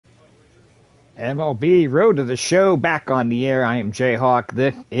MLB Road to the Show back on the air. I am Jayhawk.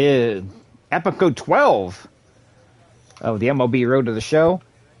 This is episode 12 of the MLB Road to the Show.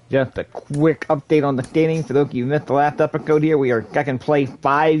 Just a quick update on the standings. For those of you who missed the last episode here, we are second place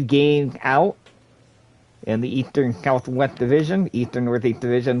 5 games out in the Eastern Southwest Division. Eastern Northeast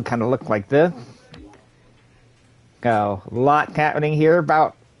Division kind of looks like this. A lot happening here.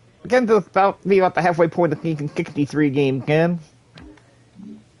 Getting to about the halfway point of the season, 63 games in.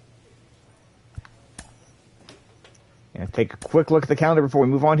 Take a quick look at the calendar before we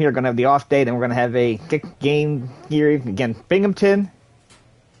move on here. We're going to have the off day, and we're going to have a 6-game series against Binghamton.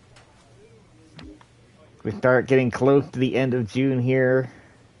 We start getting close to the end of June here.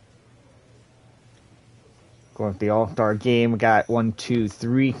 Going to the All-Star game. We got 1, 2,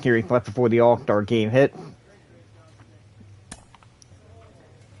 3 series left before the All-Star game hits.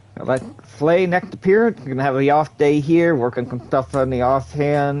 Let's play next appearance. We're going to have the off day here, working some stuff on the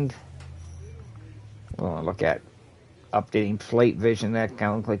offhand. We'll look at updating plate vision. That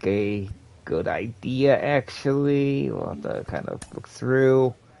sounds like a good idea, actually. We'll have to kind of look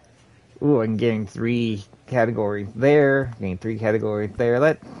through. Ooh, I'm getting 3 categories there. Getting 3 categories there.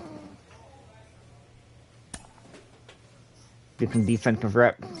 Let's get some defensive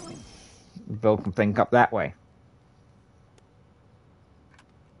reps. Build some things up that way.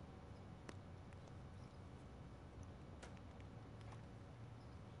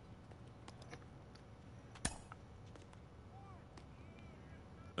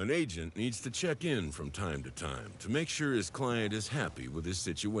 An agent needs to check in from time to time to make sure his client is happy with his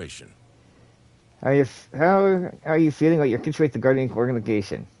situation. How are you feeling about your situation regarding the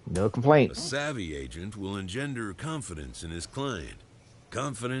organization? No complaints. A savvy agent will engender confidence in his client.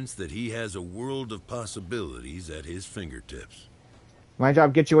 Confidence that he has a world of possibilities at his fingertips. My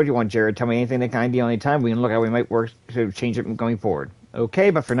job, get you what you want, Jared. Tell me anything that can ideal anytime. We can look how we might work to change it going forward. Okay,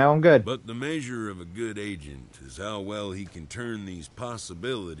 but for now I'm good. But the measure of a good agent is how well he can turn these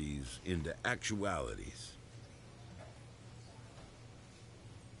possibilities into actualities.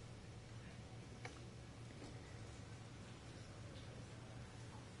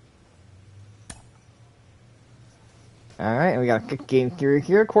 Alright, we got a kick game series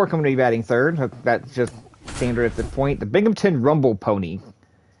here. Core coming to be batting third. That's just standard at this point. The Binghamton Rumble Ponies.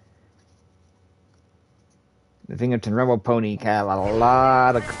 The Binghamton Rumble Ponies have a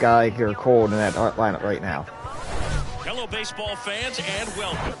lot of guys who are cold in that lineup right now. Hello, baseball fans, and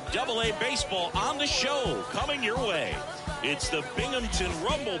welcome. Double-A Baseball on the show, coming your way. It's the Binghamton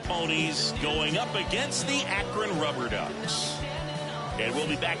Rumble Ponies going up against the Akron Rubber Ducks. And we'll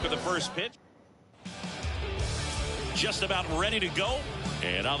be back with the first pitch. Just about ready to go.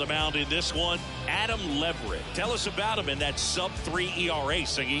 And on the mound in this one, Adam Leverett. Tell us about him in that sub-3 ERA,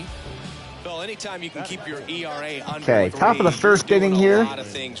 Siggy. Well, anytime you can keep your ERA under 3, top of the first inning here. A lot of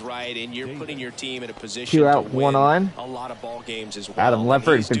things right, and you're putting your team in a position 2 out, to win 1 on. a lot of ball games as well. Adam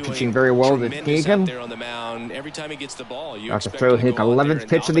Leverett has been pitching very well this season. There on the mound. Every time he gets the ball, you About to expect throw him to his go out there 11th and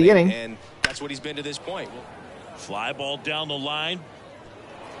pitch of the dominate, inning. and that's what he's been to this point. Fly ball down the line.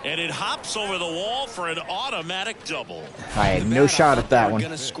 And it hops over the wall for an automatic double. I had no shot at that one.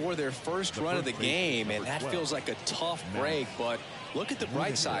 Going to score their first run of the game, and that feels like a tough break. But look at the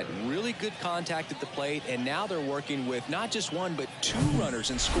bright side. Really good contact at the plate, and now they're working with not just 1 but 2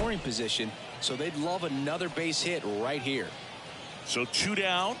 runners in scoring position. So they'd love another base hit right here. So 2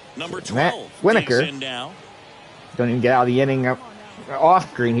 down, number 12. Matt Winokur. In now. Don't even get out of the inning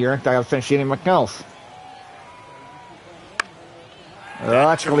off screen here. I thought I was finishing the inning myself.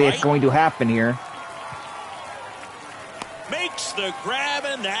 Luckily, it's going to happen here. Makes the grab,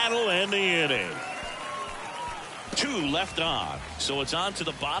 and that'll end the inning. 2 left on. So it's on to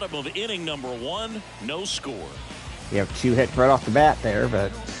the bottom of inning number 1. No score. You have 2 hits right off the bat there,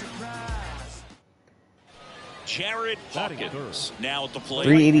 but Jared Hawkins now at the plate.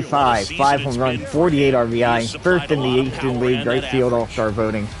 385, 5 home runs, 48 RBI, first in the Eastern League right field All-Star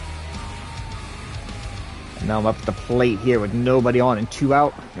voting. Now I'm up at the plate here with nobody on and 2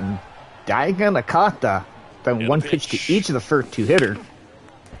 out. And Daigan Acosta throwing 1 pitch to each of the first 2 hitters.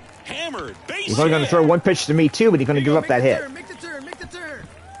 Hammered, base He's only going to throw 1 pitch to me too, but he's going to give up that hit. Make the turn.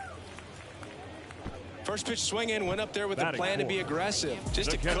 First pitch swinging, went up there with a plan to be aggressive.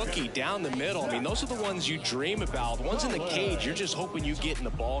 Just a cookie down the middle. I mean, those are the ones you dream about. The ones in the cage, you're just hoping you get in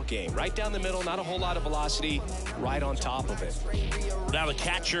the ball game. Right down the middle, not a whole lot of velocity, right on top of it. Now the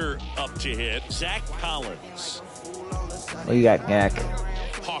catcher up to hit, Zach Collins. What do you got, Jack?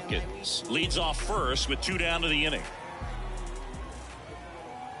 Hawkins leads off first with 2 down to the inning.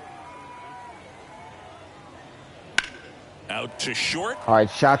 Out to short. Hard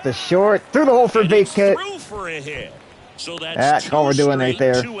shot to short. Through the hole for a base hit. Through for a hit. So That's all we're doing right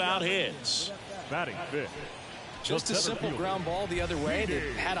there. 2 out hits. Batting fifth. Just a simple ground ball the other way that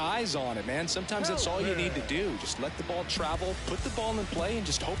had eyes on it, man. Sometimes that's all you need to do. Just let the ball travel, put the ball in play, and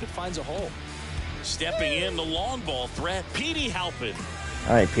just hope it finds a hole. Stepping in the long ball threat, Petey Halpin.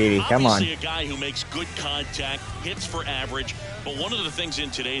 All right, Petey, come on. Obviously a guy who makes good contact, hits for average. But one of the things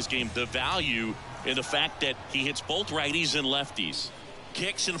in today's game, the value in the fact that he hits both righties and lefties.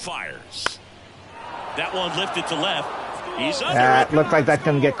 Kicks and fires. That one lifted to left. He's under it. Looks like that's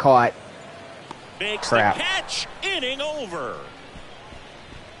going to get caught. Makes Crap. the catch. Inning over.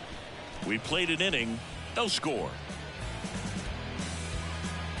 We played an inning. No score.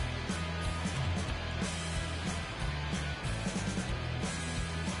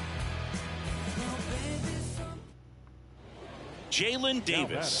 Jalen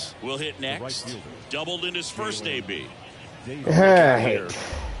Davis will hit next. Doubled in his first AB. Hey.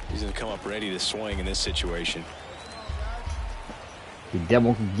 He's going to come up ready to swing in this situation. The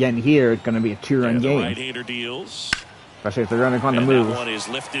double again here. It's going to be a 2-run The game. right-hander deals. Especially if the runner's on the And move. that one is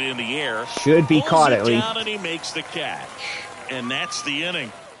lifted in the air. Should be Pulls caught it at least. down and he makes the catch. And that's the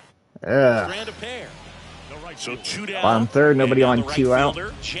inning. Ugh. A pair. So 2 down. Bottom third, nobody And on the right 2 out.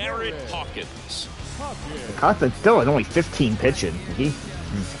 fielder, Jared Hawkins. Costa still is only 15 pitching. He's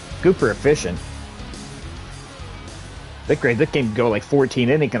super efficient. This game could go like 14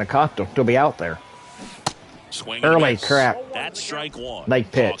 innings and Acosta will still be out there. Swing Early, and a miss. crap. That's strike one. Nice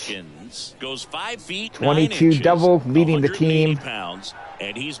pitch. Hawkins goes 5 feet 22 9 inches, double, leading the 180 team. pounds,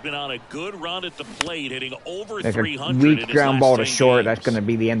 and he's been on a good run at the plate, hitting over There's a 300. weak in his ground last ball to 10 short. games. That's going to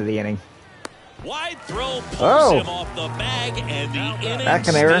be the end of the inning. Wide throw pulls Oh. him off the bag, and the inning's Back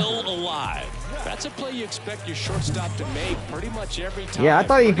an error. still alive. That's a play you expect your shortstop to make pretty much every time. Yeah, I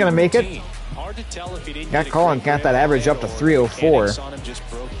thought he was going to make it. Hard to tell if he didn't Got get a Colin, great got that grip average on up to it. 304. Mechanics on him just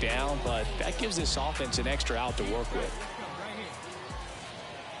broke down, but that gives this offense an extra out to work with.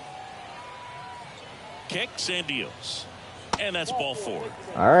 Kicks and deals. And that's ball 4.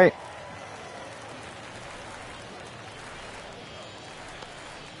 All right.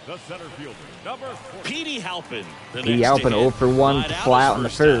 The center fielder, number 4. Petey Halpin. Petey Halpin 0 for 1 to fly out in the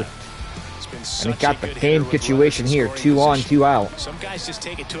first. And he got the same situation here, 2 on, 2 out. Some guys just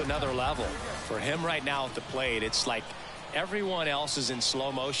take it to another level. For him right now at the plate, it's like everyone else is in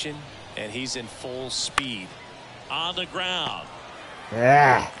slow motion and he's in full speed. On the ground.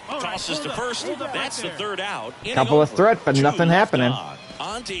 Yeah. Tosses to first. That's the 3rd out. Inning Couple of over. threats, but 2 nothing left happening.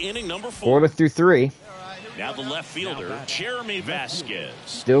 On to inning number 4. 4 through 3. Now the left fielder, Jeremy Vasquez.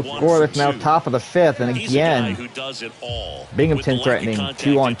 Still 1 scoreless for now, 2. top of the 5th, and He's a guy again, who does it all. Binghamton With the lack of threatening, contact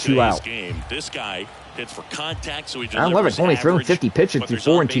 2 on, in 2 today's out. Game. This guy hits for contact, so he I love it. It's only thrown 50 pitches through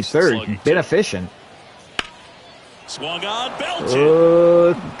 4 2/3. Been efficient. Swung on, belted. Oh,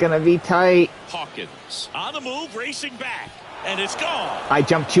 it's gonna be tight. Hawkins on the move, racing back, and it's gone. I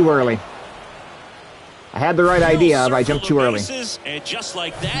jumped too early. I had the right idea, but I jumped too early. Bases, and just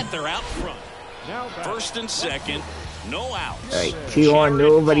like that, they're out front. First and second, no outs. All right, 2 on,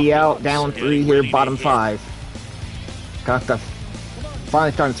 nobody out. Down 3 here, bottom 5. Got the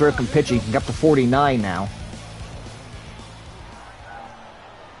finally starting to throw some pitching. He's up to 49 now.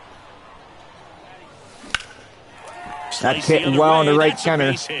 That's hitting well on the right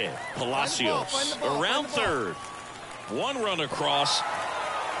center. Palacios around third. 1 run across.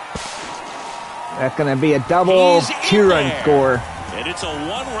 That's going to be a double, He's in 2-run there. score. And it's a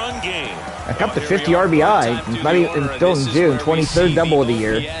 1-run game. Back up to 50 RBI. He's not even still in June. 23rd double of the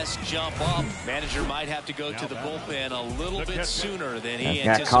year. Jump up. Manager might have to go to the bullpen a little bit sooner than he Got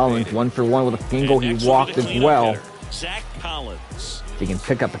anticipated. Collins 1 for 1 with a single. And He next will be walked the as cleanup well. hitter, Zach Collins. If he can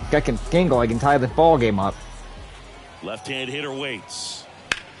pick up a second single, I can tie the ball game up. Left-hand hitter waits.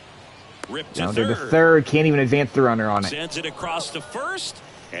 Ripped to Down to third. the 3rd. Can't even advance the runner on it. Sends it across to first.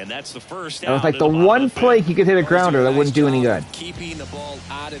 And that's the first That was out like in the bottom one of the play fifth. he could hit a grounder that wouldn't do any good. Keeping the ball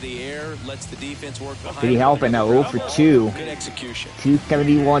out of the air lets the defense work behind. Petey Halpin now 0 for 2. Good execution.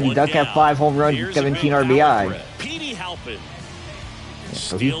 271. He One does have down. 5 home runs and Here's a 17 big power RBI. threat. Petey Halpin.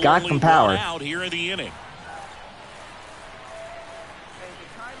 So he's Still got only some power. 1 out here in the inning.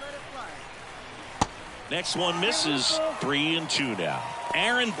 Next one misses. 3 and 2 now.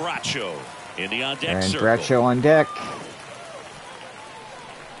 Aaron Bracho in the on deck And circle. Bracho on deck.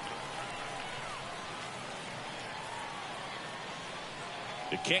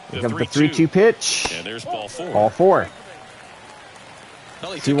 The kick, Here the comes the 3-2. 3-2 pitch. And there's ball 4. All 4.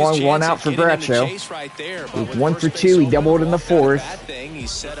 Well, he 2 took his on, 1 chance out at for getting in the Bracho. chase right there, but He's with 1 for first 2. He base doubled open, in the not a 4th. bad thing. He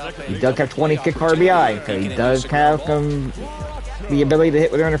set up a He does have couple 26 play RBI, opportunities. so he Making does a ground have ball. the ability to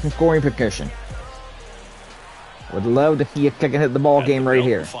hit with a runner from scoring position. Would love to see if I can hit the ball And game the right belt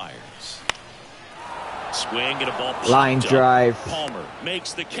here. Fires. Swing and a ball. Line popped up. drive. Palmer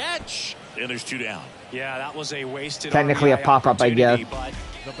makes the catch. And there's 2 down. Yeah, that was a wasted Technically a RBI pop-up, I guess.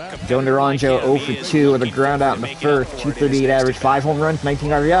 Joe Naranjo 0 for 2 with a ground out in the first. 238 average, 5 home runs, 19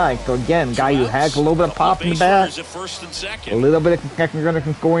 RBI. So again, guy who has a little bit of pop in the bat, a little bit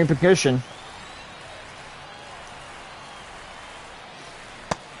of scoring position.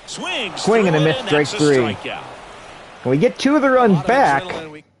 Swing and a miss, strike 3. Can we get 2 of the runs back?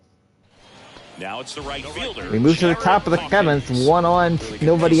 Now it's the right fielder. We move to the top of the 7th, 1 on,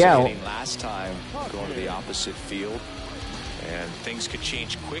 nobody out. Last time going to the opposite field, and things could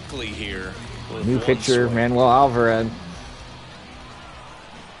change quickly here. New pitcher, Manuel Alvarez.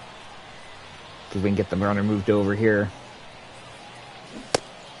 See if we can get the runner moved over here.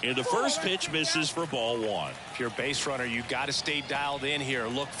 And the first pitch misses for ball 1. If you're a base runner, you got to stay dialed in here.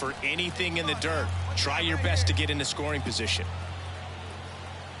 Look for anything in the dirt. Try your best to get into scoring position.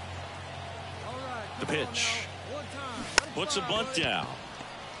 The pitch. Puts a bunt down.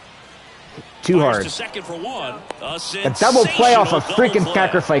 Too hard. To second for 1. A double play off a freaking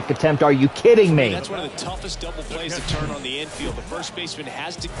sacrifice attempt. Are you kidding me? That's one of the toughest double plays to turn on the infield. The first baseman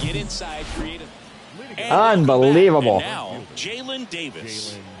has to get inside, create a... Unbelievable. And now, Jalen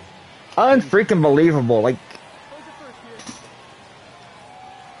Davis. Unfreaking believable. Like,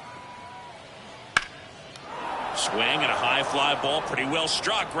 Swing and a high fly ball, pretty well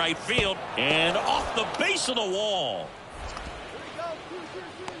struck right field and off the base of the wall.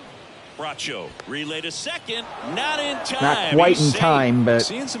 Bracho relay to second, not in time. not quite in time, but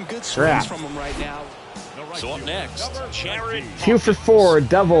seeing some good swings from him right now. So up next, Jared. 2 for 4,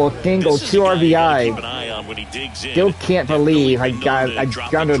 double, single, 2 RBI. Still can't believe I got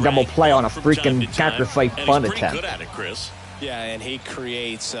to a double play on a freaking sacrifice bunt attempt. Yeah, and he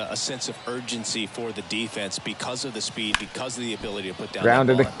creates a sense of urgency for the defense because of the speed, because of the ability to put down. Round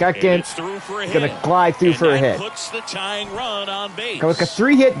to the second, gonna glide through for a hit. Puts the tying run on base. Like a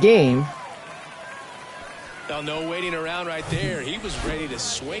 3-hit game. Well, no waiting around right there. He was ready to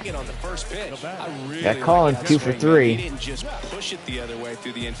swing it on the first pitch. That Collins 2 for 3. He didn't just push it the other way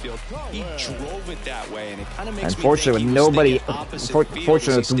through the infield. He drove it that way, and it kind of makes unfortunately, with nobody,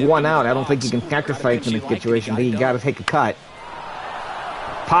 fortunately, it's 1 out. I don't think you can sacrifice in this situation. You got to take a cut.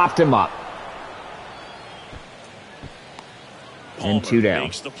 Popped him up. And 2 down.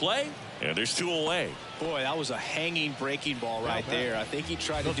 Makes the play, and there's 2 away. Boy, that was a hanging breaking ball right there. I think he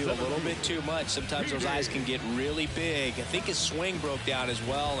tried to do a little bit too much. Sometimes those eyes can get really big. I think his swing broke down as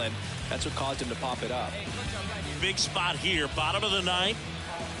well, and that's what caused him to pop it up. Big spot here, bottom of the 9th,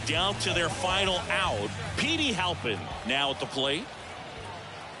 down to their final out. Petey Halpin now at the plate.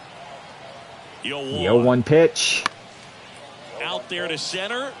 0-1 pitch. Out there to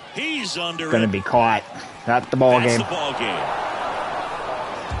center. He's under. Gonna be caught. That's the ball game. The ball game.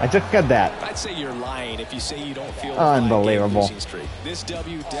 I just got that. I'd say you're lying if you say you don't feel unbelievable. This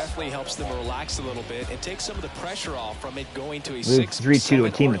W definitely helps them relax a little bit and take some of the pressure off from it going to a 3-2 to a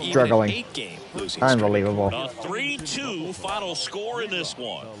team that's struggling. Unbelievable. A 3-2 final score in this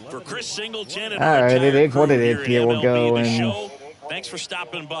one for Chris Singleton. And all right, it is what it is. Here we'll go. And thanks for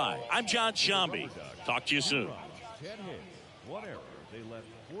stopping by. I'm John Shambi. Talk to you soon. 10 hits, 1 error. They left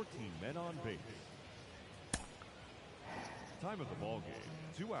 14 men on base. Time of the ball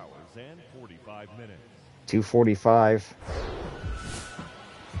game, 2 hours and 45 minutes. 2:45.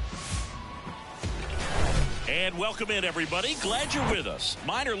 And welcome in, everybody. Glad you're with us.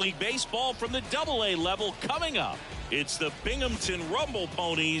 Minor League Baseball from the AA level coming up. It's the Binghamton Rumble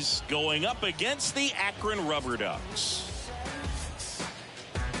Ponies going up against the Akron Rubber Ducks.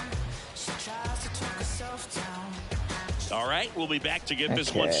 All right, we'll be back to get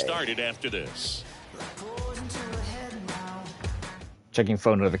this one started after this. Checking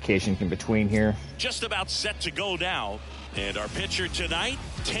phone notifications in between here. Just about set to go now. And our pitcher tonight,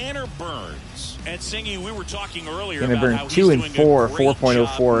 Tanner Burns. And Singy, we were talking earlier about how he's doing 2-4,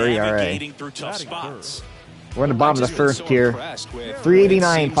 4.04 ERA. navigating through tough spots. We're in the bottom of the first here.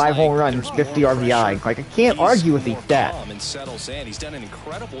 389, 5 home runs, 50 RBI. Like, I can't argue with these stats. He's done an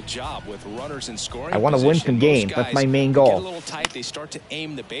incredible job with runners in scoring. I want to win some games. That's my main goal. Get a little tight, they start to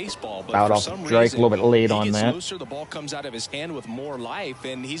aim the baseball, but out off the strike, a little bit late on that. Looser, the ball comes out of his hand with more life,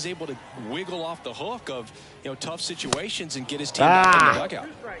 and he's able to wiggle off the hook of tough situations and get his team back in the dugout.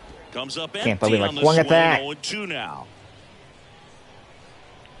 Comes up can't believe I swung at that. 0-2 now.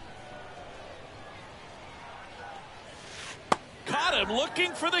 Caught him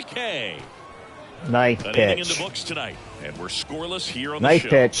looking for the K. Nice An pitch. inning in the books tonight, and we're scoreless here on the show. Nice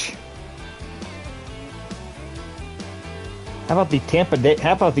pitch. How about the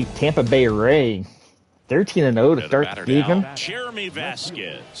Tampa Bay Rays 13-0 to start the season. Jeremy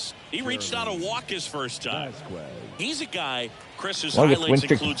Vasquez. He reached out a walk his first time. He's a guy, Chris's Longest win highlights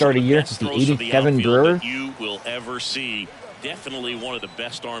streak to include start a some of the year best since the throws from the 87 outfield Brewers. that you will ever see. Definitely one of the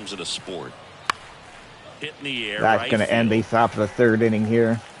best arms of the sport. Hit in the air. That's right going to end the top of the third inning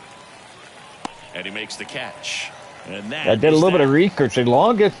here. And he makes the catch. And I did a little bit of research. The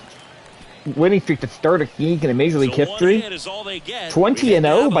longest winning streak to start a season in Major League history,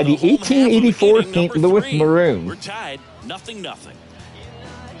 20-0 by the 1884 St. Louis Maroons. We're tied, 0-0.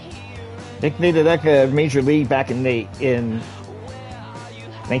 They did that Major League back in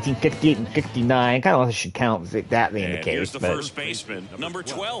 1958 and 59. Kind of should count that being the case. Here's the first baseman, number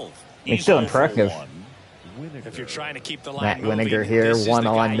 12. It's still impressive. If you're trying to keep the Matt line Winiger moving, here, this is one the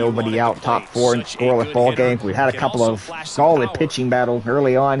on, guy you nobody want out, at the top plate. four in Such a scoreless good ball hitter. games. We had a Can couple also of flash some solid power. pitching battles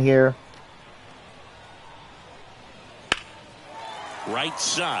early on here. Right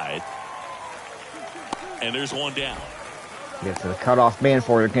side. And there's one down. Gets to the cutoff man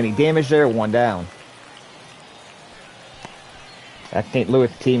for any damage there, one down. That St. Louis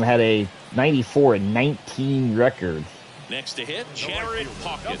team had a 94-19 record. Next to hit, Jared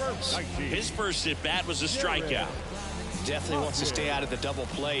Hawkins. His first at-bat was a strikeout. Definitely wants to stay out of the double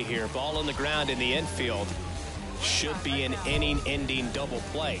play here. Ball on the ground in the infield. Should be an inning-ending double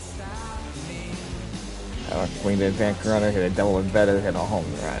play. Swing the advance runner, hit a double and better, hit a home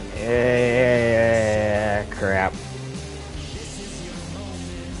run. Yeah, crap.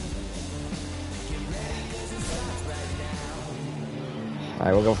 All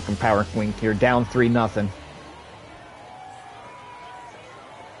right, we'll go for some power swings here. Down 3-0.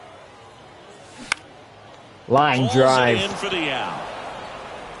 Line drive. In for the out.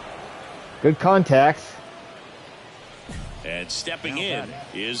 Good contacts. And stepping in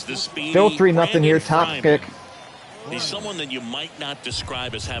is the speedy Still 3-0 here, top Fryman. pick. He's someone that you might not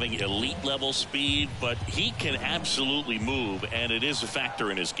describe as having elite level speed, but he can absolutely move, and it is a factor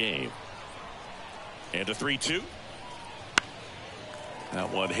in his game. And a 3-2.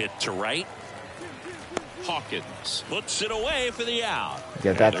 That one hit to right. Hawkins puts it away for the out.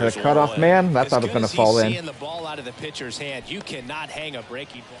 Get that to the cutoff man. I thought it was going to fall in. Seeing the ball out of the pitcher's hand, you cannot hang a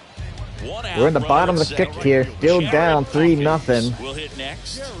breaking ball. We're in the bottom of the sixth here. Still down 3-0. We'll hit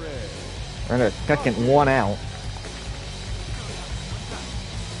next. We're in a second, one out.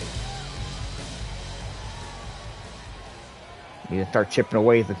 Need to start chipping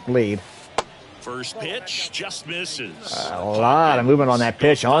away at the lead. First pitch just misses. A lot of movement on that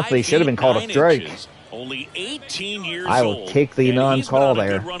pitch. Honestly, should have been called a strike. Only 18 years I will old, take the and non-call he's been on a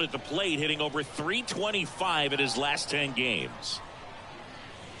there. good run at the plate, hitting over 325 in his last 10 games.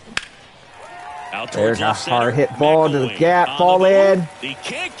 Out There's towards a left center, hard hit ball to the McElwain gap, on fall the move. in. He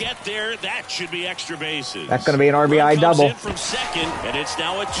can't get there. That should be extra bases. That's going to be an RBI Run comes double. in from second, and it's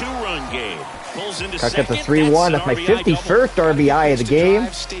now a two-run game. Pulls into Cut second. to 3-1. That's my an RBI 51st RBI of the game,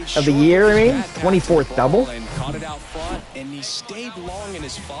 of the year, I mean. 24th double. And caught it out front, and he stayed long in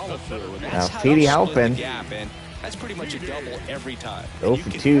his follow-through. And Now, that's how Petey they'll split Halpin. the gap, and that's pretty much a double every time. 0 You for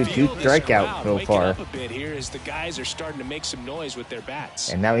can 2, feel 2 this strikeouts crowd so waking far. up a bit here as the guys are starting to make some noise with their bats.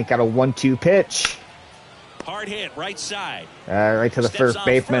 And now he got a 1-2 pitch. Hard hit, right side. Right to the Steps first on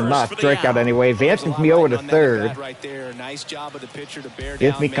baseman. first Not for the strikeout out. anyway. Advances me over to third. Right there. Nice job of the pitcher to bear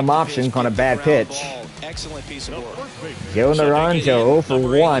Gives down, me make some the options pitch, on a get the bad ground pitch. ball. Excellent piece of work. Joe Naranjo 0 for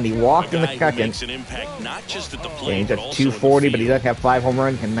 1. He walked in the A guy who second. makes an impact not just at the Yeah, plate, he's but at also in the 240, but he field. does have 5 home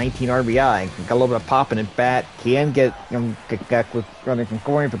runs and 19 RBI. Got a little bit of pop in his bat. Can get back with running from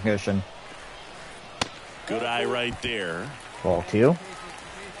scoring position. Good eye right there. Ball 2.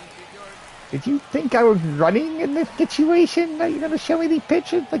 Did you think I was running in this situation? Are you going to show me these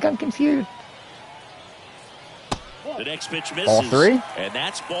pitches? Like, I'm confused. The next pitch misses. Ball 3. And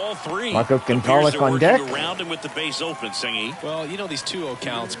that's ball 3. Marco Appears Gonzalez they're on working deck. around him with the base open, Singy. Well, you know, these 2-0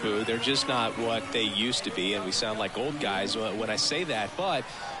 counts, Boo, they're just not what they used to be, and we sound like old guys when I say that. But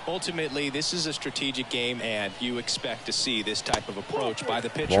ultimately, this is a strategic game, and you expect to see this type of approach by the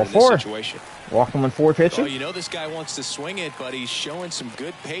pitcher Ball in this 4. situation. Walk him on 4 Well, pitches. you know this guy wants to swing it, but he's showing some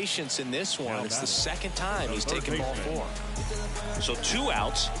good patience in this one. It's the second time he's taken ball 4. So 2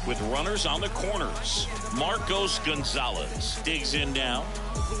 outs with runners on the corners. Marcos Gonzalez digs in now.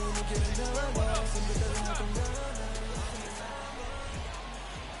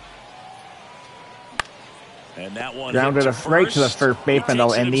 And that one Grounded hit right to the first baseman.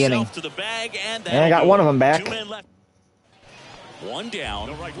 They'll end the inning. To the bag, and I got one of them back. 2 men left. One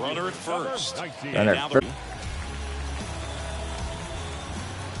down, runner at first. And Runner now at first.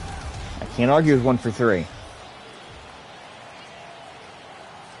 I can't argue with 1 for 3.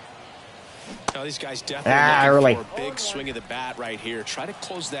 Now, these guys definitely early. for a big swing of the bat right here. Try to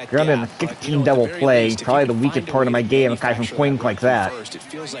close that Grounded in gap. a But, 16 double play. Probably the weakest part of my game. A guy from manufacture swings that like run that. first, it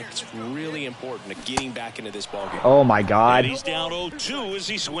feels like it's really important to getting back into this ballgame. Oh my God. And he's down 0-2 as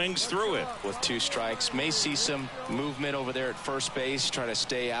he swings through it. With 2 strikes, may see some movement over there at first base, trying to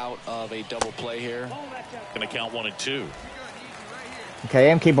stay out of a double play here. Going to count 1 and 2.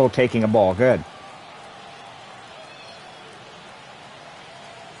 Okay, I'm capable of taking a ball. Good.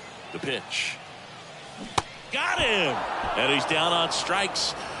 The pitch. Got him! And he's down on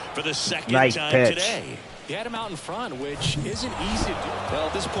strikes for the second Nice time pitch. today. He had him out in front, which isn't easy to do. Well,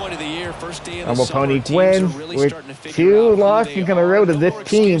 at this point of the year, first day of the Rumble summer, Ponies teams win are really with starting to figure 2 out who losses they in a are. row to No this more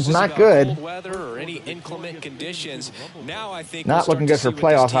team. excuses Not about good. cold weather or any inclement conditions. Now I think Not we'll start looking to good see for what this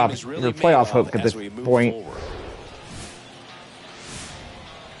playoff team hop, is really or made playoff of hope at as this we move point. forward.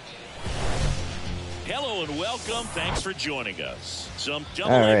 Hello and welcome. Thanks for joining us. Some All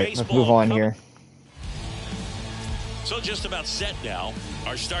right, let's baseball move on coming. here. So just about set now.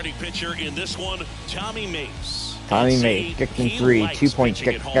 Our starting pitcher in this one, Tommy Mace. Tommy Let's Mace, see, 6 and he 3, likes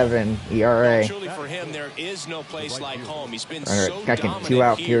pitching at home. 2.67 ERA. Truly for him, there is no place like home. He's been All right, so second, dominant 2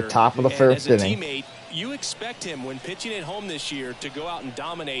 out here, top of the and first as a inning. teammate, you expect him when pitching at home this year to go out and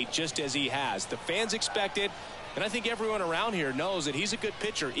dominate just as he has. The fans expect it, and I think everyone around here knows that he's a good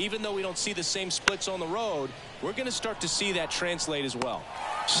pitcher. Even though we don't see the same splits on the road, we're going to start to see that translate as well.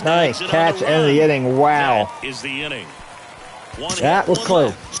 Nice Snags it on catch the end of the run. inning. Wow. That is the inning. One That hit, was one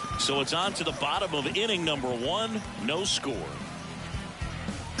close. left. So it's on to the bottom of inning number 1. No score.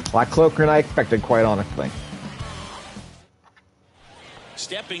 A lot closer than I expected, quite honestly.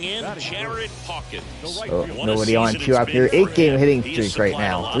 Stepping in, Jared Hawkins. Oh, nobody on, 2 out here. 8-game hitting streak right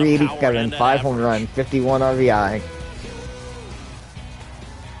now. 387, 5 home runs, 51 RBI.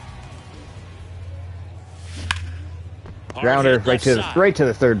 Grounder right to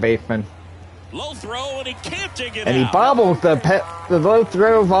the third baseman. Low throw, and he can't dig it And he out. bobbles the low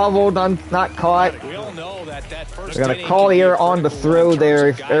throw, bobbled, not caught. We all know that first They're gonna inning call can be the error a on the critical throw one in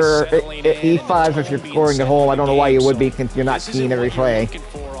there. terms of guys Error settling in and E5 if you're being scoring the set hole. for I don't know the why you game. would be, since you're not This seeing isn't every what you're play. looking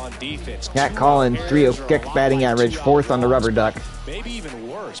for on defense. Matt 2 Collins, errors 306 are a lot batting like average, 2 4th on the rubber outfalls. duck. Maybe even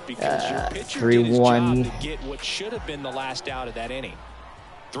worse, because your pitcher 3-1. did his job to get what should have been the last out of that inning.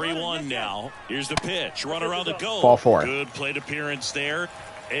 3-1 now. Here's the pitch. Runner on the go. Ball 4. Good plate appearance there.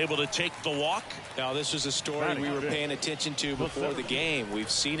 Able to take the walk. Now, this was a story we were paying attention to before the game. We've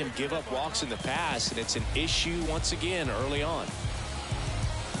seen him give up walks in the past, and it's an issue once again early on.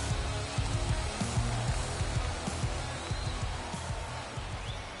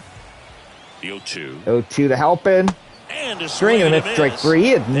 The 0-2. 0-2 to helping. And a String and a miss, strike 3.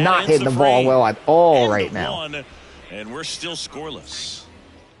 He is not hitting the ball well at all right now. And we're still scoreless.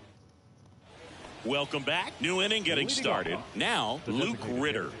 Welcome back. New inning getting started. Now, Luke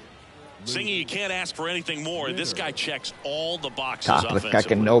Ritter. Singy, you can't ask for anything more. This guy checks all the boxes Top of the offensively.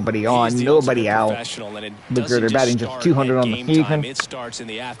 second, nobody on, He's the nobody ultimate out. professional, and it Luke doesn't Ritter batting just start 200 at on the game season. time. It starts in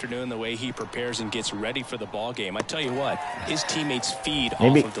the afternoon, the way he prepares and gets ready for the ball game. I tell you what, his teammates feed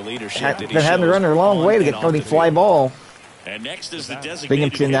Maybe off of the leadership that he been having to shows run a long on way to and get off Tony the fly field. ball. And next is the designated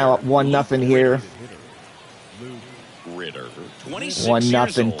Binghamton now up 1-0 here. Ritter, 26 1-0,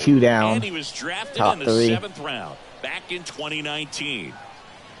 years old, 2 down. and he was drafted Top in the 3. 7th round back in 2019.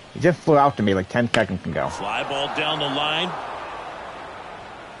 He just flew out to me like 10 seconds ago. Fly ball down the line,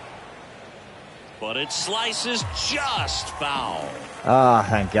 but it slices just foul. Ah,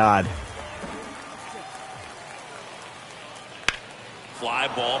 thank God. Fly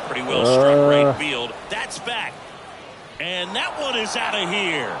ball pretty well struck right field. That's back, and that one is out of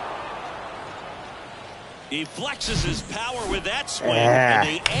here. He flexes his power with that swing, and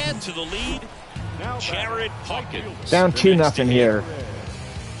they add to the lead. Jared Hawkins. Down 2-0 here.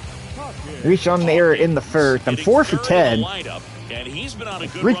 Reach on the error in the first. I'm 4 for 10. And he's been on a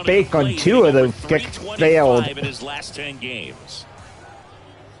good Rich run Bake on 2 of those kicks failed. in his last 10 games.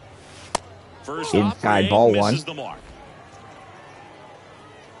 First Inside off, ball misses 1. the mark.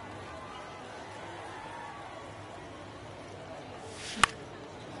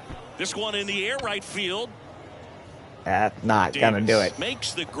 This one in the air, right field. That's not gonna do it.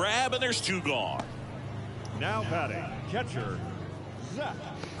 Makes the grab, and there's 2 gone. Now batting, catcher, Zach.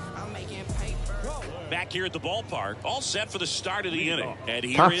 Back here at the ballpark, all set for the start of the inning. And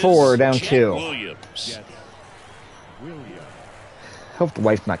here Top is 4, down Chet 2. Williams. Williams. Hope the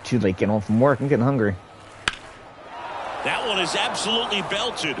wife's not too late getting home from work. I'm getting hungry. That one is absolutely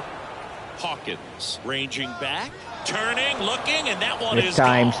belted. Hawkins ranging back, turning, looking, and that one is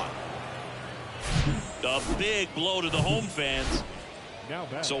Mistimed. gone. The big blow to the home fans. Now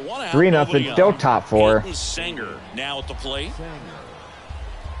batting, So 1 out, 3-0, nobody still on. top 4. Peyton Sanger now at the plate. Sanger.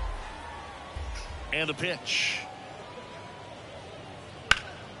 And the pitch.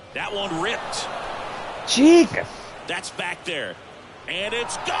 That one ripped. Jesus. That's back there. And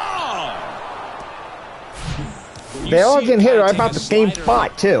it's gone. They all getting hit right about the same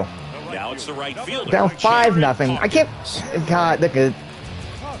spot, too. Now it's the right fielder. Down 5-0. I can't. God, look at.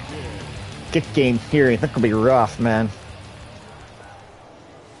 Kick game here. That could be rough, man.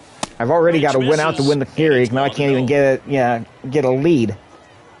 I've already got to win out to win the series. Now I can't even get a lead.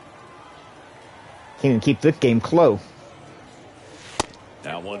 Can't even keep this game close.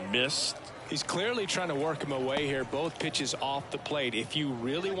 That one missed. He's clearly trying to work him away here. Both pitches off the plate. If you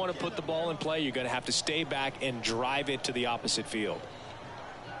really want to put the ball in play, you're going to have to stay back and drive it to the opposite field.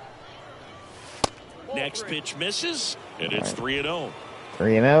 Next pitch misses, and it's 3-0.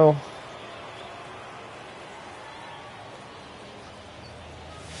 3-0.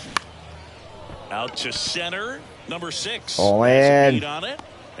 Out to center, number 6. All Has a in. beat on it,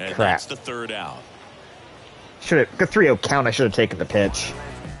 and Crap. that's the third out. Should have the 3-0 count. I should have taken the pitch.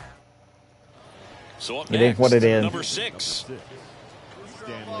 So up It next, is what it is. number 6.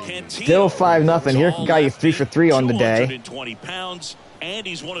 Still 5-0. Here, guy is 3 for 3 on the day. 220 pounds, and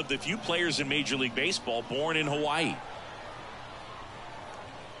he's one of the few players in Major League Baseball born in Hawaii.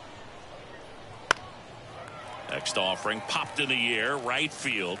 Next offering popped in the air, right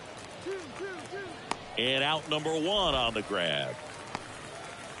field. And out number 1 on the grab.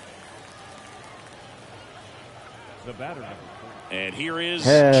 The batter number 4. And here is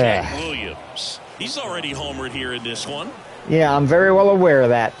Jack Williams. He's already homered here in this one. Yeah, I'm very well aware of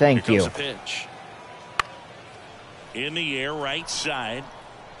that. Thank Here you. comes the pitch. In the air, right side.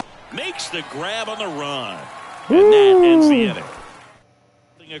 Makes the grab on the run. And that ends the inning.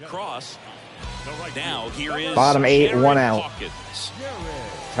 Across. Now here is Bottom 8, Jared 1 out. Hawkins.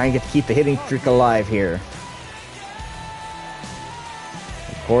 Trying to keep the hitting streak alive here.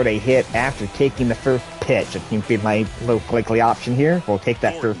 Scored a hit after taking the first pitch. It seems to be my most likely option here. We'll take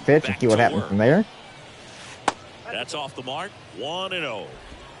that first pitch and see what happens from there. That's off the mark. 1-0.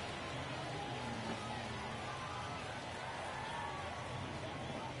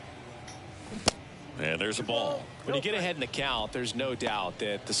 And there's a ball. When you get ahead in the count, there's no doubt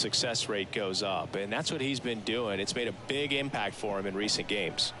that the success rate goes up, and that's what he's been doing. It's made a big impact for him in recent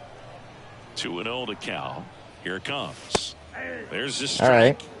games. 2-0 to count. Here it comes. There's the strike. All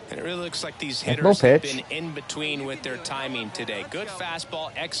right. And it really looks like these No hitters have pitch. been in between with their timing today. Good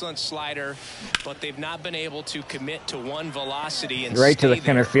fastball, excellent slider, but they've not been able to commit to one velocity and Right to the stay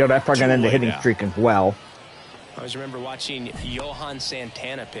center there. field. That's probably going to end the Two-way hitting now. streak as well. I always remember watching Johan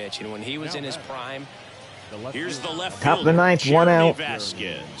Santana pitch, and when he was in his prime, Here's the left Top of the fielder, ninth, 1 Jeremy out.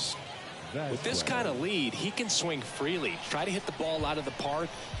 Vasquez. with this kind of lead, he can swing freely, try to hit the ball out of the park,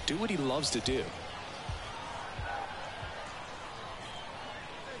 do what he loves to do.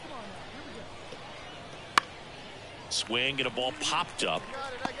 Swing and a ball popped up.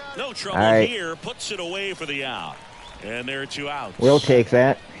 No trouble All right. here. Puts it away for the out. And there are 2 outs. We'll take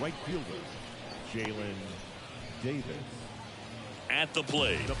that. Right fielder, Jalen Davis. At the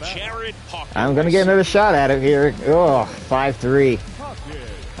plate, Jared Hawkins. I'm going to get another shot at it here. Oh, 5-3.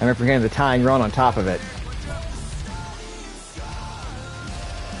 I'm representing the tying run on top of it.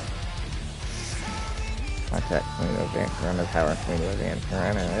 Watch that. Run the power.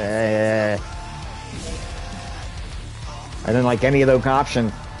 I didn't like any of those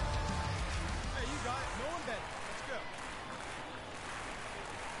options.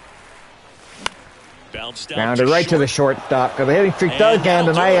 Bounced out Grounded right to the shortstop. Because the hitting streak does end,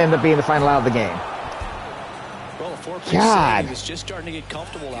 and I end up being the final out of the game. Well, a four-pitch God. save was just starting to get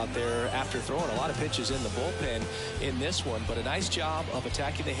comfortable out there after throwing a lot of pitches in the bullpen in this one, but a nice job of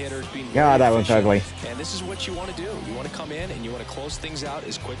attacking the hitters, being God, very that was efficient. ugly. And this is what you want to do. You want to come in and you want to close things out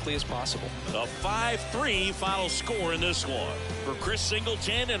as quickly as possible. A 5-3 final score in this one. For Chris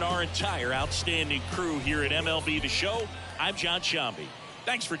Singleton and our entire outstanding crew here at MLB The Show, I'm John Shambi.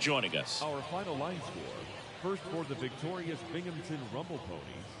 Thanks for joining us. Our final line score. First for the victorious Binghamton Rumble Ponies.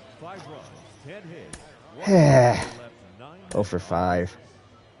 5 runs, 10 hits. 1 left, 9 0 for 5.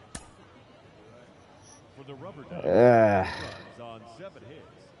 for the Rubber Ducks. Ugh. Runs on 7 hits.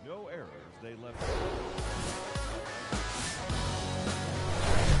 No errors. They left.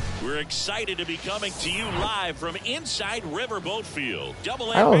 We're excited to be coming to you live from inside Riverboat Field.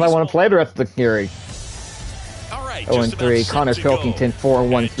 Double A I don't know if I want to play the rest of the series. All right, 0-3. Connor Pilkington,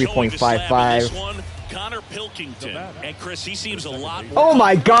 4-1, 3.55. Connor Pilkington. And Chris, he seems a lot more Oh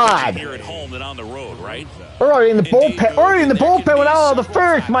my God! here at home than on the road, right? Already in the bullpen. Already in the bullpen without all the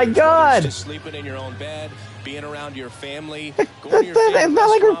first. My God! Just sleeping in your own bed, being around your family, It's going to your favorite not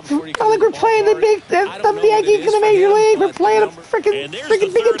like restaurant before you come to the we're playing the Yankees in the Major League. We're playing a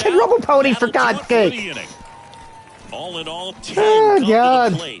freaking Binghamton Rumble Ponies, for God's sake. All in all, 10 Oh, come God.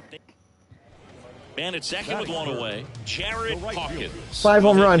 to the plate. Man at second with one away. Jared Hawkins. 5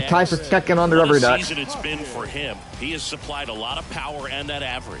 home runs, tie for second on the rubber duck. What a season it's been for him. He has supplied a lot of power and that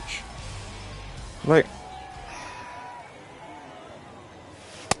average. Wait.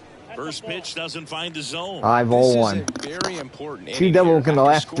 First pitch doesn't find the zone. 5-0-1. Very important. 2 doubles in the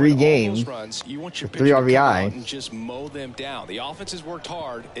last 3 games. You want your 3 RBI. and just mow them down. The offense has worked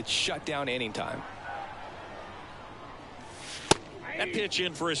hard. It's shut down inning time. That pitch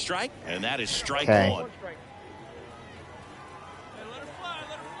in for a strike, and that is strike one.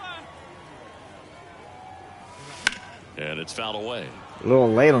 And it's fouled away. A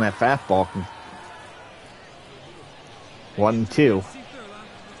little late on that fastball. 1-2.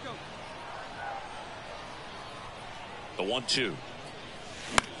 The 1-2.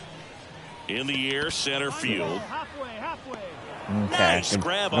 In the air, center field. Okay. Nice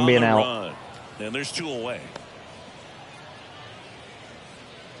grab on the run. And there's 2 away.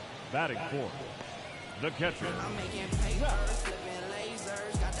 Batting fourth, the catcher.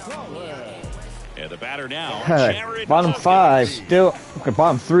 And the batter now, Hey, Jared bottom Hawkins. 5, still,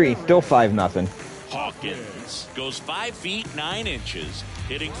 bottom 3, still 5-0. Hawkins goes 5 feet 9 inches,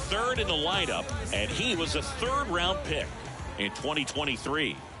 hitting third in the lineup, and he was a third-round pick in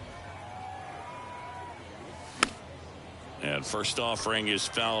 2023. And first offering is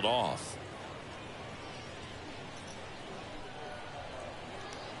fouled off.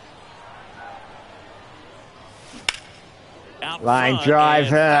 Out Line front drive,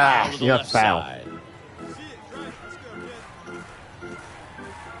 and foul to the you got left foul. side.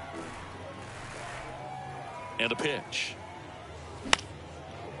 And a pitch.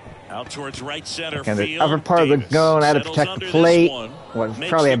 Out towards right center And the field. upper part of the Davis zone, had to settles protect under the this plate. one. Was Makes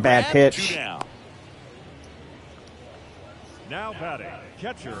probably the a bad grab, pitch. 2 down. Now batting,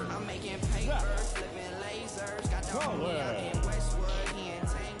 catcher.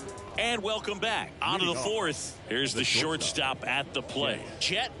 And welcome back. On to the fourth. Here's the shortstop at the plate,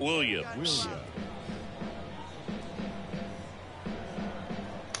 Chet Williams.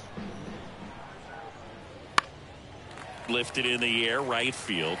 Lifted in the air, right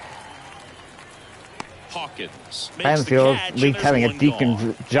field. Hawkins makes the Hanfield, catch, Leaf and there's having a one deacon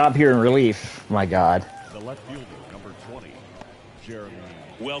gone. job here in relief. My God. The left fielder, number 20, Jeremy.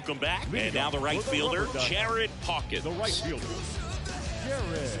 Welcome back. And now the right fielder, Jared Hawkins. The right fielder,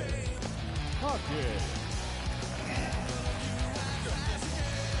 Jared Hawkins.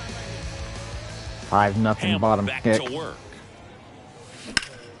 5-0 And bottom back kick. to work.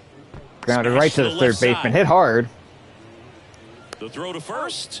 Grounded Smash right to to the the third left baseman. side. Hit hard. The throw to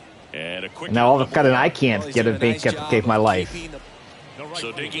first. And a quick Now all out of a the sudden ball. I can't get a big to save my life.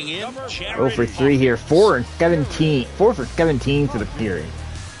 So digging in, 0 for 3 here. 4 and 17. 4 for 17 for the period.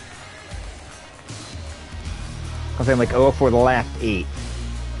 I'm like 0 for the last 8.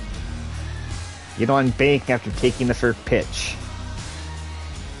 Get on bank after taking the first pitch.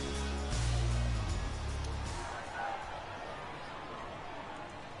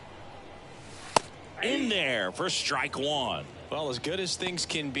 In there for strike one. Well, as good as things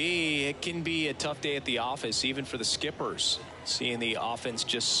can be, it can be a tough day at the office, even for the skippers. Seeing the offense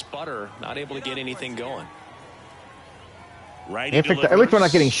just sputter, not able to get anything going. Righty At least delivers. we're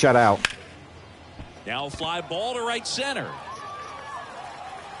not getting shut out. Now fly ball to right center.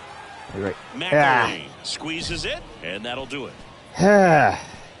 Right. McElwain squeezes it, and that'll do it. Ah.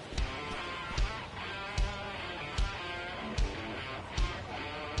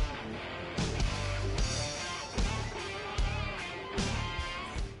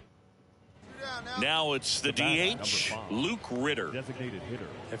 Now it's the DH, Luke Ritter. Designated hitter.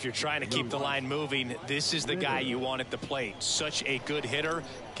 If you're trying to keep the line moving, this is the guy you want at the plate. Such a good hitter.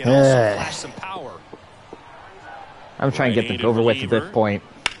 Can also flash some power. I'm trying to get the over with at this point.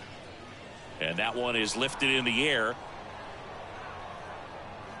 And that one is lifted in the air.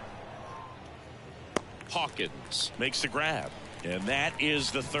 Hawkins makes the grab. And that is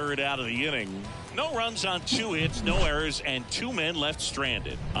the third out of the inning. No runs on 2 hits, no errors, and 2 men left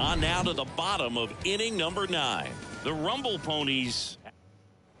stranded. On now to the bottom of inning number 9. The Rumble Ponies.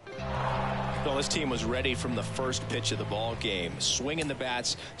 Well, this team was ready from the first pitch of the ball game, swinging the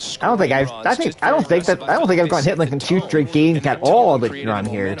bats. I don't think I've gone hit like in 2 straight games at all that you're on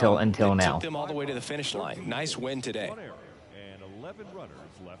here until now. Took them all the way to the finish line. Nice win today. 1 error and 11 runners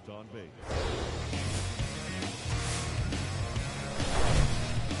left on base.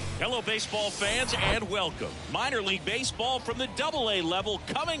 Hello, baseball fans, and welcome. Minor League Baseball from the AA level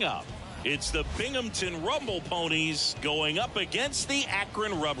coming up. It's the Binghamton Rumble Ponies going up against the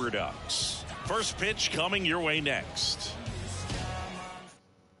Akron Rubber Ducks. First pitch coming your way next.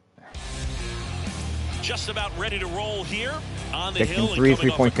 Just about ready to roll here on the hill.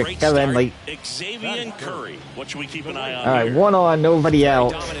 3.67 late. Xavier Curry. What should we keep an eye on? All right, here? 1 on, nobody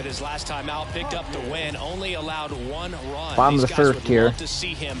out. Dominated his last time out, picked up the win, only allowed 1 run. Bottom of the These guys first would here. love to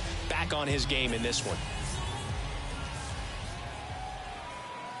see him back on his game in this one.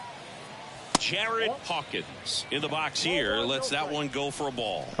 Jared Hawkins in the box here. Lets that one go for a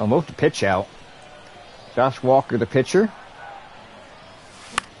ball. Almost a pitch out. Josh Walker, the pitcher.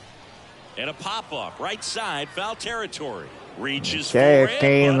 And a pop-up, right side, foul territory. Reaches Okay, for it,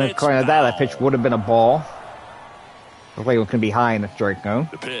 okay, in but the it's corner of that foul. pitch would have been a ball. Looks like it can be high in the strike zone.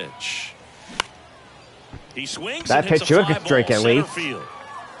 The pitch. He swings That and hits pitch a should fly have strike ball, at center least. field.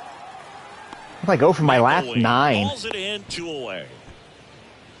 If I go for my last Away. 9. Balls it in, 2 away.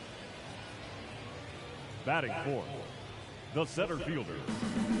 Batting fourth, the center fielder,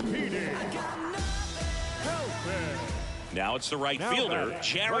 Petey. Now it's the right fielder,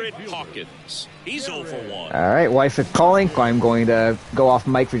 Jared Hawkins. He's 0 for 1. All right, wife is calling, so I'm going to go off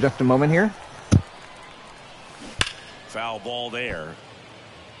mic for just a moment here. Foul ball there.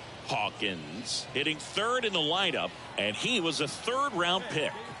 Hawkins hitting third in the lineup, and he was a third-round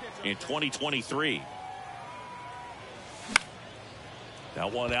pick in 2023.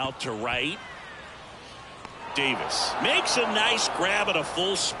 That one out to right. Davis makes a nice grab at a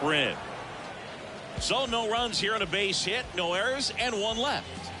full sprint. So no runs here on a base hit, no errors, and 1 left.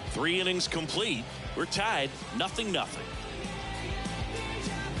 3 innings complete. We're tied 0-0.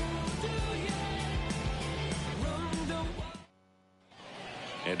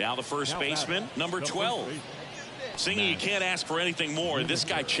 And now the first baseman, number 12. Singing, you can't ask for anything more. This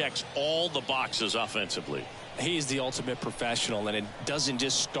guy checks all the boxes offensively. He's the ultimate professional, and it doesn't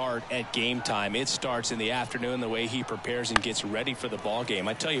just start at game time. It starts in the afternoon, the way he prepares and gets ready for the ball game.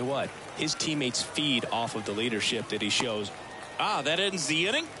 I tell you what, his teammates feed off of the leadership that he shows. That ends the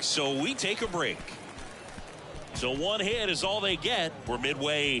inning, so we take a break. So 1 hit is all they get. We're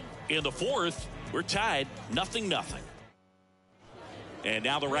midway in the 4th. We're tied 0-0. And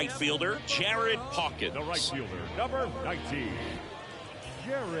now the right fielder, Jared Hawkins. The right fielder, number 19,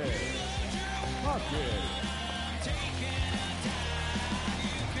 Jared Hawkins.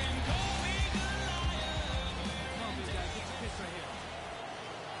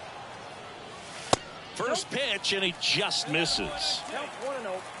 First pitch, and he just misses.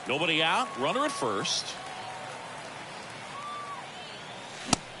 Nobody out. Runner at first.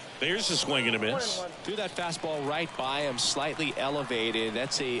 There's a swing and a miss. Threw that fastball right by him, slightly elevated.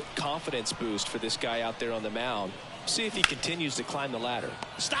 That's a confidence boost for this guy out there on the mound. See if he continues to climb the ladder.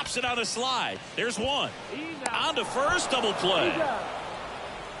 Stops it on a slide. There's one. On to first, double play.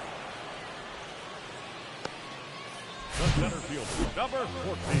 The center fielder, number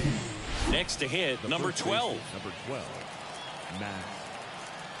 14. Next to hit, number 12. Number 12, Matt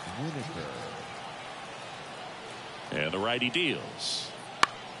Winneker. And the righty deals.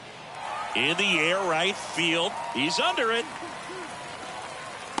 In the air, right field. He's under it.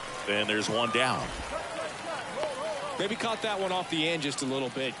 And there's one down. Maybe caught that one off the end just a little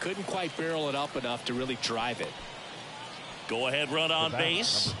bit. Couldn't quite barrel it up enough to really drive it. Go ahead run on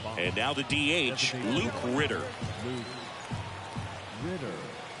base. And now the DH, Luke Ritter.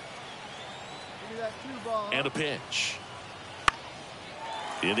 And a pitch.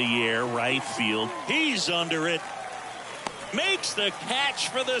 In the air, right field. He's under it. Makes the catch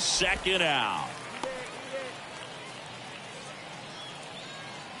for the second out.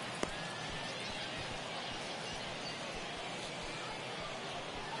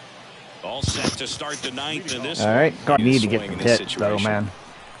 All set to start the 9th in this. All right, Need need a to get swing the in this pitch, though, situation. man.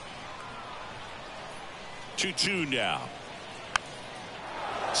 2-2 now.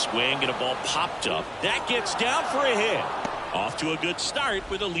 Swing and a ball popped up. That gets down for a hit. Off to a good start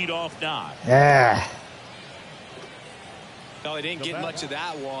with a leadoff nod. Yeah. No, he didn't get much of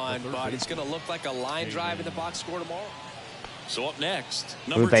that one, but it's going to look like a line drive in the box score tomorrow. So up next,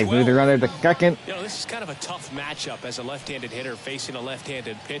 number They 12. moved the runner to second. You know, this is kind of a tough matchup as a left-handed hitter facing a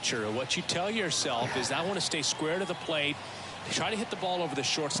left-handed pitcher. What you tell yourself is, I want to stay square to the plate, try to hit the ball over the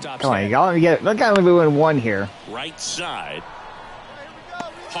shortstop's Come on, head. you gotta get. Look how we win 1 here. Right side.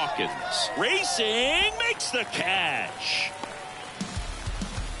 Hawkins racing, makes the catch.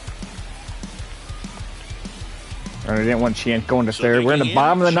 Runner didn't want chance going to So third. We're in the digging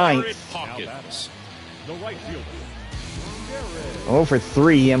bottom of the Jared 9th. Hawkins. The right fielder, 0 for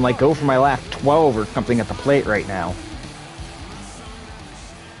 3. I'm like 0 for my last 12 or something at the plate right now.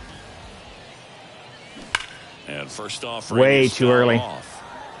 And first off, Way Reyes too fouled early. off.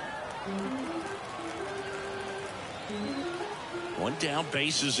 One down,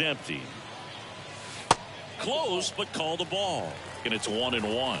 base is empty. Close, but call the ball. And it's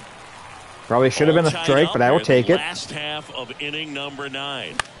 1-1. Probably should have been a strike, but I will take it. Last half of inning number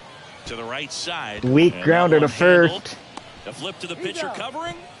 9. To the right side. Weak grounder to first. The flip to the pitcher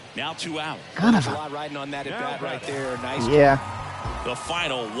covering. Now 2 out. Kind of a lot riding on that at bat right there. Nice. Yeah. The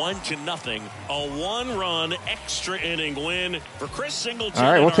final 1-0. A 1-run extra inning win for Chris Singleton.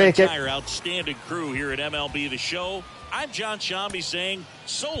 All right, we'll and take it. Our entire outstanding crew here at MLB The Show. I'm John Shambi saying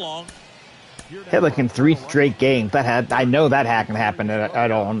so long. Hit like in 3 straight games. I know that can happen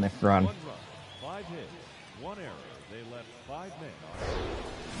at all on this run. 1 run, 5 hits, 1 error. They left 5 men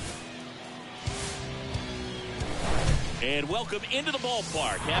on. And welcome into the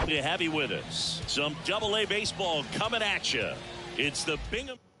ballpark. Happy to have you with us. Some AA baseball coming at you. It's the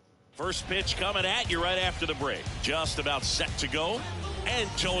Bingham. First pitch coming at you right after the break. Just about set to go. And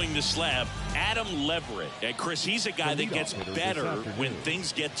towing the slab, Adam Leverett. And Chris, he's a guy that gets better when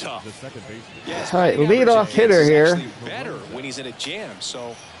things get tough. The second baseman. Yes, All right, leadoff hitter here. Better when he's in a jam.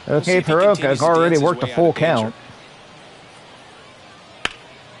 So Okay, Peroka's already worked a full count.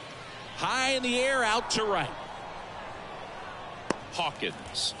 High in the air, out to right.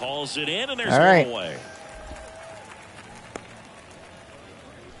 Hawkins hauls it in, and there's All right. one away.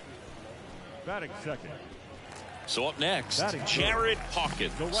 Batting second. So up next, Jared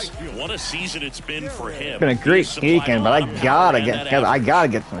Hawkins. What a season it's been for him. It's been a great weekend, but I gotta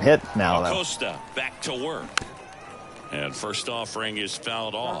get some hits now though. Acosta back to work. And first offering is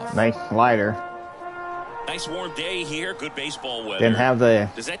fouled off. Nice slider. Nice warm day here. Good baseball weather. Didn't have the.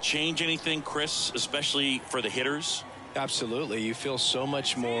 Does that change anything, Chris, especially for the hitters? Absolutely. You feel so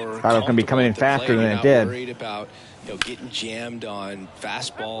much more. Thought it was gonna be coming in faster than it did. Worried about getting jammed on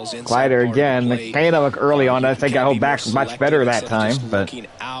fastballs. Slider again. They kind of look early on. I think I hold back much better that time, but looking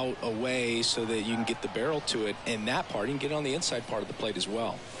out away so that you can get the barrel to it, and that part you can get on the inside part of the plate as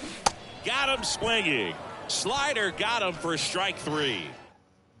well. Got him swinging. Slider got him for strike 3.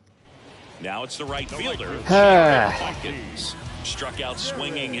 Now it's the right fielder. Jared Hawkins struck out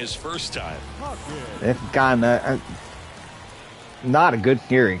swinging his first time. it's gone. Not a good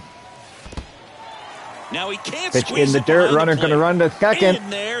theory. Now he can't Pitch squeeze in the it dirt. behind Runner the going to plate. run to second. In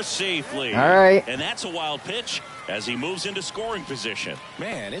there safely. All right. And that's a wild pitch as he moves into scoring position.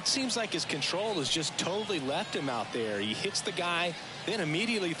 Man, it seems like his control has just totally left him out there. He hits the guy, then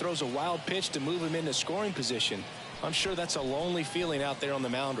immediately throws a wild pitch to move him into scoring position. I'm sure that's a lonely feeling out there on the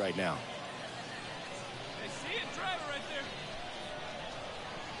mound right now.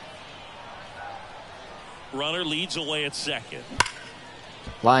 Runner leads away at second.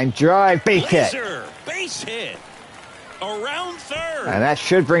 Line drive, base hit. Laser, base hit. Around third. And that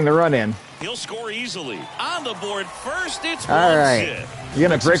should bring the run in. He'll score easily. On the board first, it's All one right. hit. You're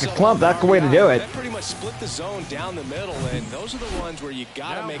going to break a clump. That's the way to do it. That pretty much split the zone down the middle, and those are the ones where you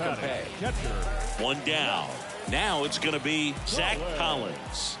got to make them pay. One down. Now it's going to be Zach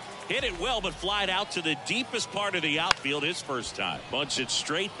Collins. Hit it well, but flied out to the deepest part of the outfield his first time. Bunts it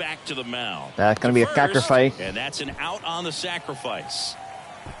straight back to the mound. That's going to be a sacrifice. And that's an out on the sacrifice.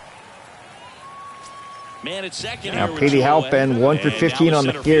 Man at second. Now, here with Petey two away. Halpin, 1 for And 15 now on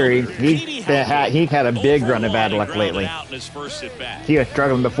the center series. fielder, He Petey Halpin. had a big run of bad Overall, luck he grounded lately. out in his first at bat. He was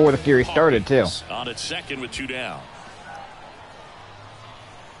struggling before the series started, too. On its second with 2 down.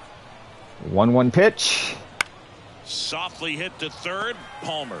 1-1 pitch. Softly hit to third.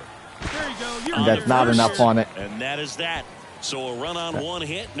 Palmer. And that's not enough on it. And that is that. So a run on 1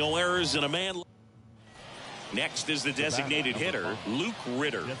 hit, no errors, and a man. Next is the designated hitter, Luke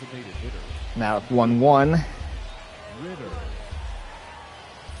Ritter. Now it's 1-1.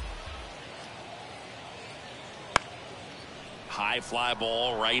 High fly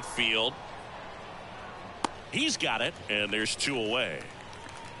ball, right field. He's got it, and there's 2 away.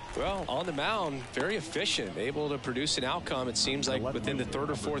 Well, on the mound, very efficient, able to produce an outcome, it seems like, within the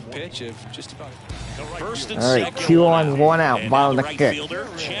 3rd or 4th pitch of just about. First and All right, second, 2 on, 1 out. And Bottom now of the the right kick. fielder,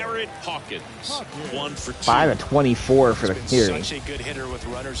 Jared Hawkins. 1 for 2. 5-24 for the series. Such a good hitter with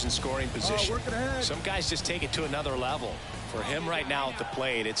runners in scoring position. Some guys just take it to another level. For him right now at the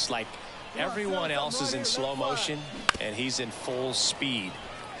plate, it's like everyone else is in slow motion, and he's in full speed.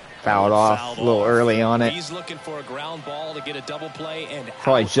 Fouled off a little early on it. He's looking for a ground ball to get a double play and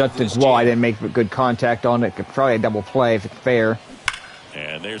Probably just as well. I didn't make good contact on it. Could probably a double play if it's fair.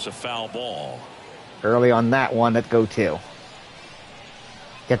 And there's a foul ball. Early on that one, let's go 2.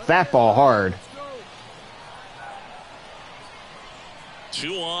 Gets that ball hard.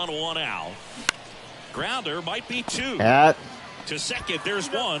 2 on, 1 out. Grounder might be 2. That, To second, there's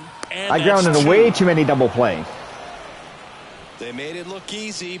 1. And I that's grounded 2. way too many double plays. They made it look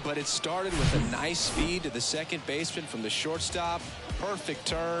easy, but it started with a nice feed to the second baseman from the shortstop. Perfect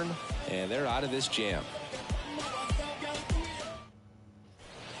turn, and they're out of this jam.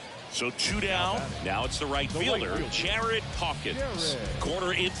 So 2 down. Now it's the right fielder, Jared Hawkins.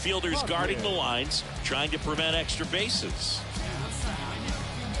 Corner infielders guarding the lines, trying to prevent extra bases.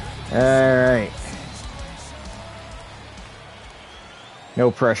 All right.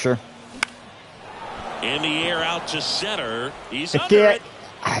 No pressure. In the air out to center. He's It under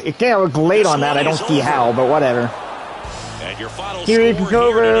it. can't look late on that. I don't see how, but whatever. And your final Here score it's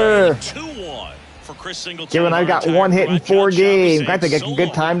over. here today, 2-1 for Chris Singleton. Given I've got one hit in 4 games, I think it's a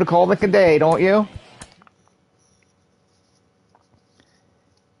good time to call it a day, don't you?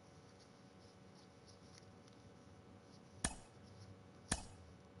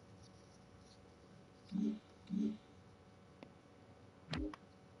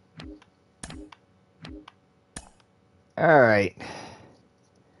 All right.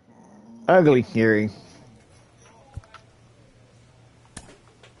 Ugly Fury.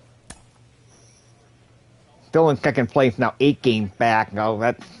 Still in second place now, 8 games back. Now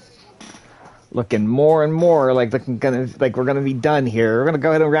that's looking more and more like we're gonna be done here. We're gonna go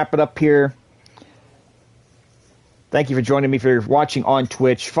ahead and wrap it up here. Thank you for joining me. If you're watching on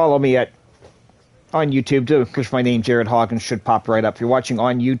Twitch, follow me on YouTube too. Because my name, Jared Hawkins, should pop right up. If you're watching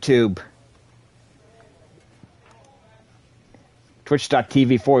on YouTube,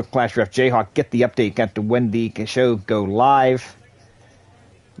 twitch.tv/RefJayhawk. Get the update. Got to when the show go live.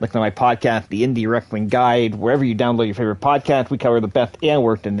 Look at my podcast, The Indie Wrestling Guide. Wherever you download your favorite podcast, we cover the best and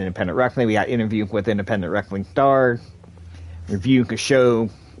worst in independent wrestling. We got interviews with independent wrestling stars, review a show,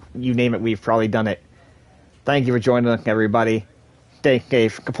 you name it, we've probably done it. Thank you for joining us, everybody. Stay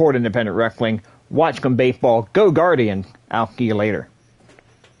safe, support independent wrestling, watch some baseball, go Guardians. I'll see you later.